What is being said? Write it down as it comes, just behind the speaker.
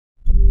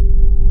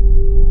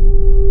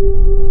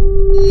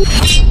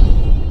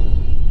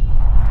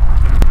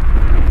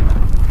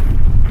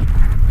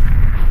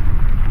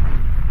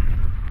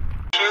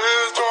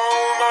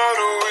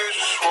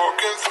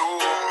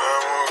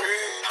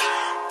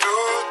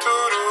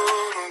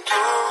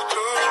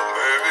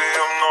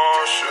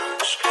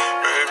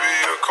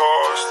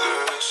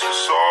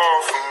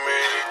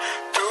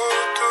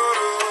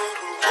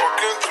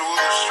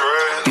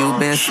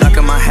getting stuck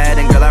in my head,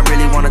 and girl, I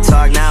really wanna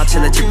talk now.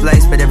 Chill at your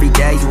place, but every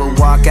day you will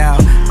walk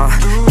out.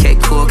 Okay,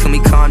 cool, can we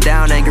calm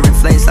down? Anger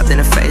inflates, slapped in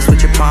the face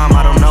with your palm.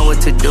 I don't know what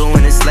to do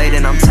when it's late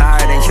and I'm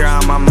tired, and you're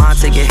on my mind,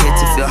 take a hit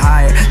to feel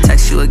higher.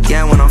 Text you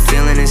again when I'm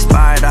feeling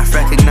inspired. I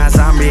recognize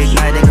I'm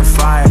reigniting a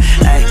fire.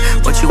 Hey,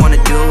 what you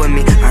wanna do with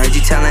me? I heard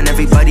you telling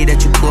everybody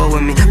that you cool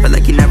with me, but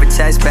like you never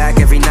text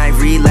back every night.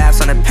 Relapse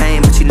on the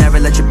pain, but you never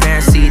let your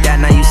parents see that.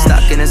 Now you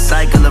stuck in a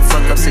cycle of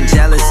fuck-ups and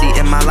jealousy.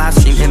 In my live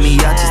stream, hit me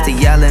up just to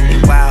yell at me.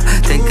 Wow,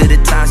 think of the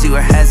times you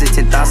were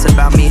hesitant. Thoughts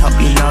about me, hope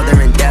you know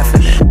they're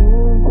indefinite.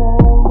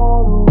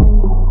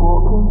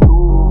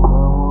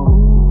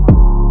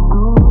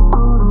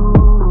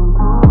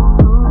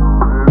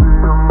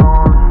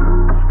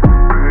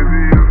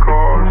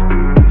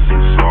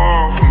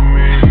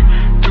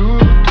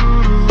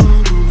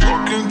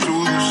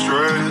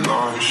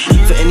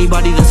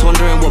 Anybody that's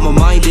wondering what my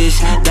mind is,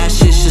 that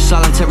shit's just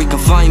solitary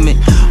confinement.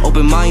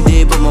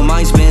 Open-minded, but my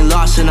mind's been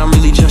lost and I'm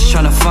really just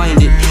trying to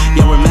find it.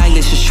 Yeah, we're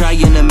magnets, just trying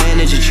to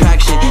manage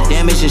attraction.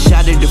 Damage and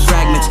shattered to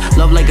fragments.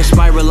 Love like a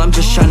spiral, I'm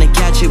just trying to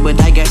catch it, but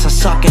I guess I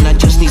suck and I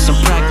just need some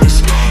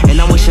practice. And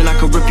I'm wishing I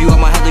could rip you out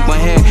my head like my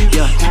hair.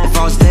 Yeah, if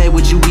I was dead,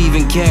 would you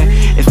even care?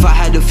 If I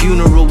had a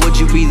funeral, would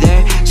you be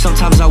there?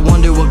 Sometimes I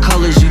wonder what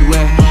colors you'd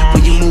wear.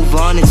 Will you move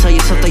on and tell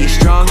yourself that you're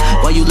strong?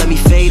 While you let me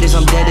fade as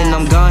I'm dead and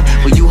I'm gone?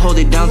 Will you hold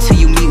it down till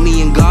you meet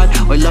me in God?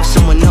 Or love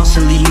someone else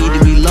and leave me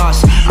to be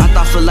lost? I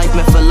thought for life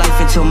meant for life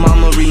until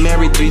mama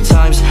remarried 3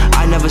 times.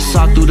 I never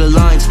saw through the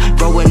lines.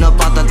 Growing up,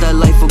 I thought that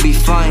life would be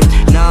fine.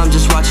 Now I'm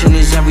just watching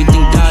as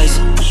everything dies.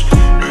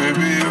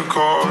 Maybe it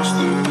cost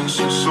this,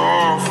 it's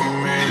all for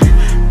me.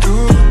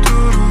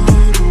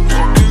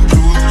 Walking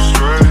through the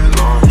straight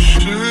line.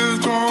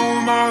 Shit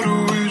don't matter,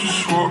 we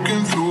just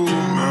walking through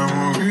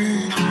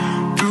memory.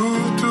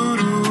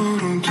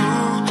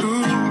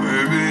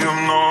 Maybe I'm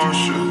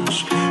nauseous.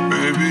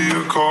 Maybe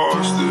it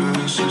cost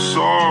this, it's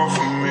all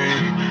for me.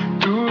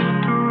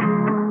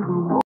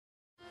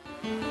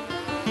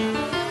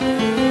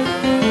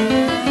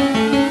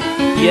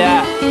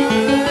 Yeah,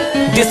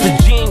 this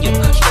Virginia,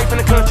 straight from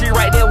the country,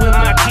 right there with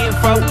my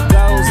kinfolk.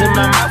 Goes in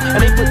my mouth, and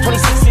they put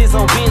 26s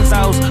on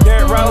benzos.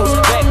 Dirt roads,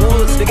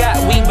 backwoods, they got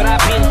weed, but I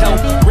been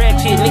dope.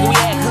 Ratchet, nigga, we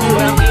act cool,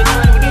 but I'm getting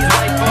money with these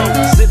white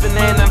folks. Sipping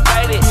and I'm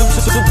faded,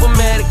 super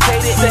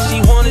medicated. Said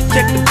she wanna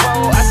check the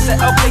pole, I said,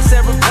 okay,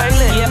 Sarah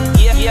Palin.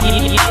 Yeah.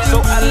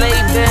 So I lay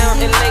down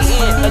and lay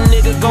in, a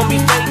nigga gon'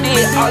 be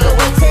faded all the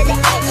way to the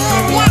end.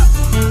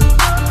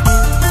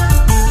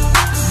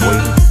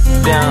 Way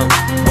down,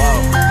 whoa.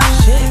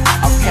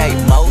 Okay,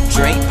 more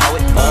drink, pour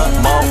it up,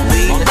 more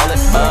weed, roll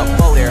it up,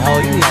 whoa there, ho,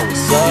 you know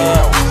what's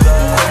up.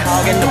 Quit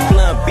hogging the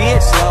blunt,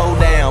 bitch, slow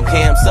down.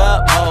 Cams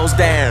up, hoes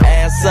down,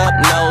 ass up,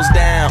 nose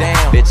down.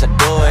 Damn, bitch, I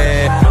do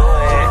it.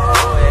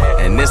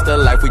 And it's the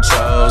life we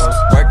chose.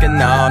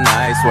 Working all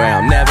night, swear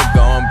I'm never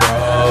going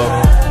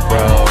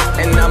bro.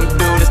 And I'ma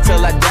do this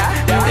till I die.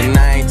 And I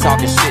ain't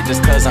talking shit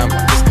just cause I'm,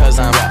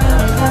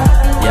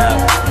 yeah.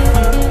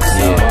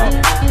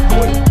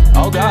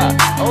 Oh God,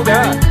 oh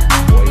God.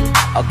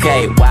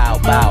 Okay, wow,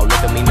 look